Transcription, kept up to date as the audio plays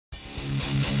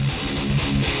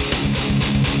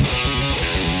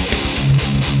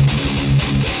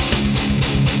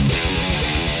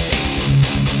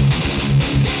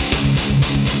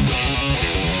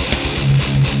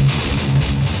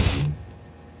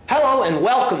Hello and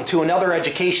welcome to another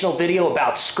educational video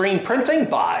about screen printing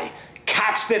by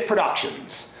Catspit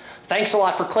Productions. Thanks a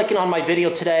lot for clicking on my video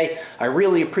today. I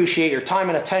really appreciate your time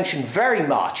and attention very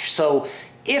much. So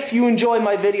if you enjoy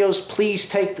my videos, please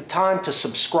take the time to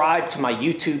subscribe to my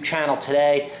YouTube channel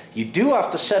today. You do have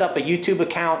to set up a YouTube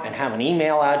account and have an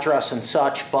email address and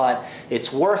such, but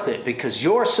it's worth it because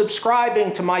your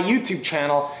subscribing to my YouTube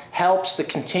channel helps the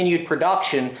continued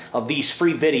production of these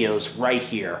free videos right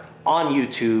here on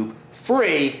YouTube,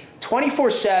 free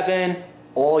 24/7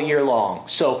 all year long.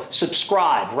 So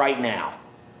subscribe right now.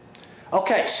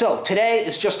 Okay, so today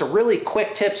is just a really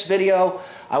quick tips video.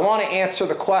 I want to answer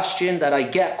the question that I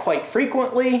get quite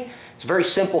frequently. It's a very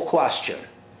simple question.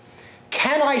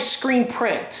 Can I screen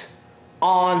print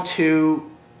onto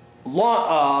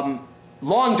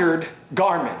laundered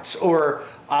garments or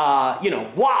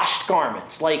washed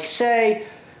garments? Like say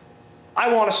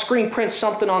I want to screen print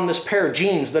something on this pair of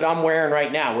jeans that I'm wearing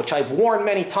right now, which I've worn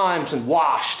many times and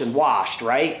washed,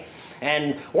 right?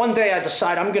 And one day I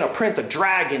decide I'm going to print a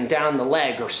dragon down the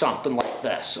leg or something like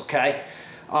this, okay?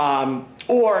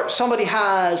 Or somebody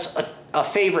has a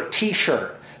favorite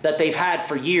t-shirt that they've had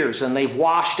for years and they've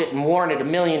washed it and worn it a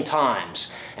million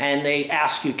times. And they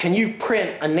ask you, can you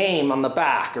print a name on the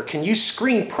back? Or can you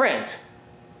screen print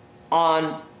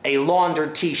on a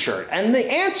laundered t-shirt? And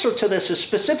the answer to this is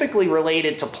specifically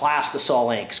related to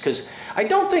Plastisol inks, because I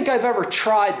don't think I've ever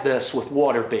tried this with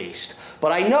water-based.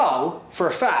 But I know for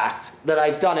a fact that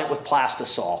I've done it with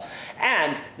Plastisol.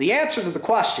 And the answer to the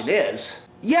question is,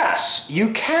 yes, you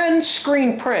can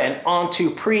screen print onto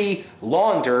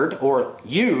pre-laundered or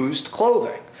used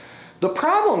clothing. The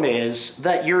problem is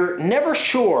that you're never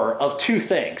sure of two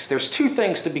things. There's two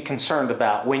things to be concerned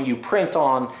about when you print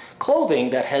on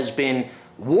clothing that has been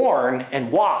worn and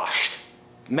washed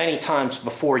many times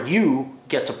before you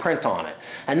get to print on it.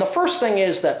 And the first thing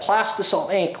is that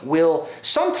Plastisol ink will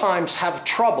sometimes have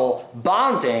trouble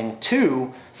bonding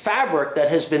to fabric that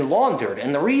has been laundered.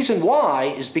 And the reason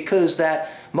why is because that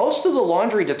most of the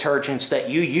laundry detergents that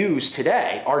you use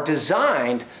today are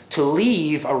designed to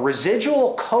leave a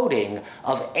residual coating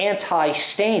of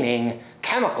anti-staining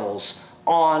chemicals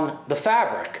on the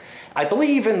fabric. I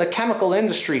believe in the chemical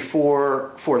industry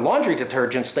for laundry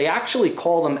detergents, they actually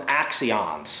call them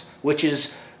axions, which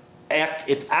is,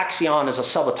 axion is a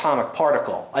subatomic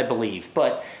particle, I believe.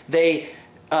 But the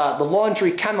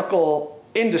laundry chemical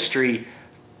industry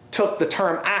took the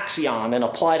term axion and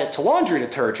applied it to laundry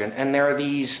detergent. And there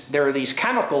are these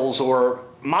chemicals or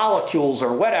molecules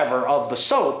or whatever of the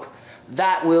soap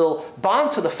that will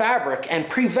bond to the fabric and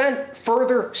prevent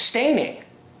further staining.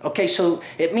 Okay, so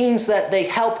it means that they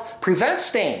help prevent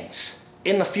stains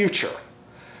in the future.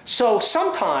 So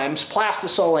sometimes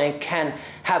Plastisol ink can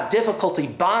have difficulty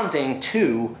bonding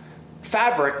to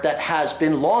fabric that has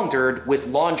been laundered with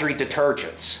laundry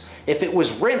detergents. If it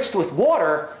was rinsed with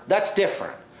water, that's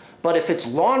different. But if it's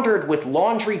laundered with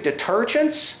laundry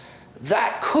detergents,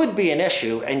 that could be an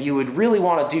issue, and you would really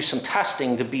want to do some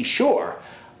testing to be sure.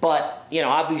 But,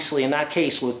 obviously in that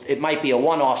case, it might be a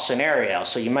one-off scenario,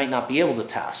 so you might not be able to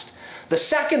test. The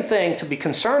second thing to be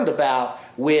concerned about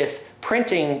with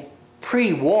printing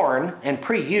pre-worn and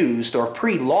pre-used or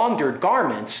pre-laundered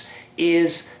garments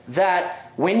is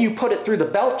that when you put it through the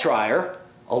belt dryer,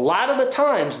 a lot of the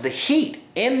times the heat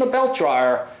in the belt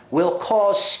dryer will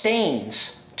cause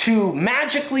stains to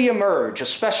magically emerge,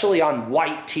 especially on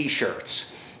white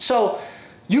t-shirts. So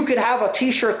you could have a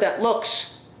t-shirt that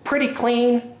looks pretty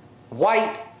clean,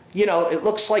 white, it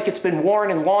looks like it's been worn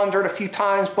and laundered a few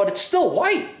times, but it's still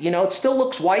white, it still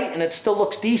looks white and it still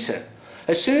looks decent.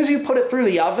 As soon as you put it through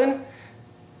the oven,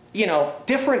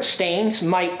 different stains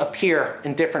might appear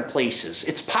in different places.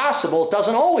 It's possible, it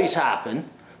doesn't always happen,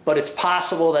 but it's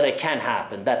possible that it can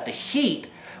happen, that the heat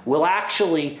will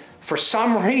actually, for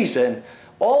some reason,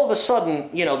 all of a sudden,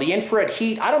 the infrared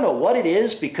heat, I don't know what it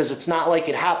is because it's not like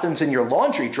it happens in your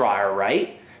laundry dryer,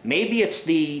 right? Maybe it's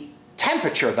the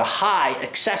temperature, the high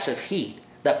excessive heat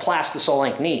that Plastisol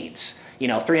ink needs.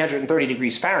 330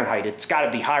 degrees Fahrenheit, it's got to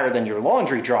be higher than your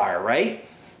laundry dryer, right?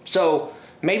 So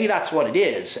maybe that's what it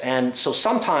is. And so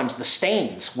sometimes the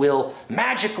stains will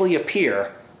magically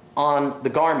appear on the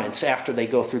garments after they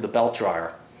go through the belt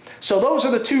dryer. So those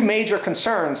are the two major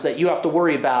concerns that you have to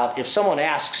worry about if someone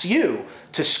asks you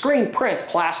to screen print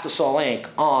Plastisol ink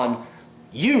on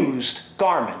used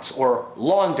garments or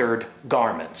laundered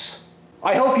garments.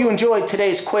 I hope you enjoyed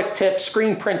today's quick tip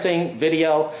screen printing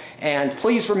video, and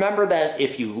please remember that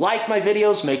if you like my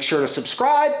videos, make sure to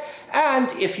subscribe,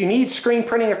 and if you need screen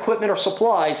printing equipment or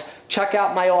supplies, check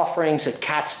out my offerings at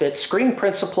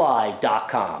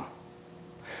catspitscreenprintsupply.com.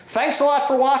 Thanks a lot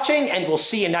for watching, and we'll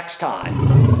see you next time.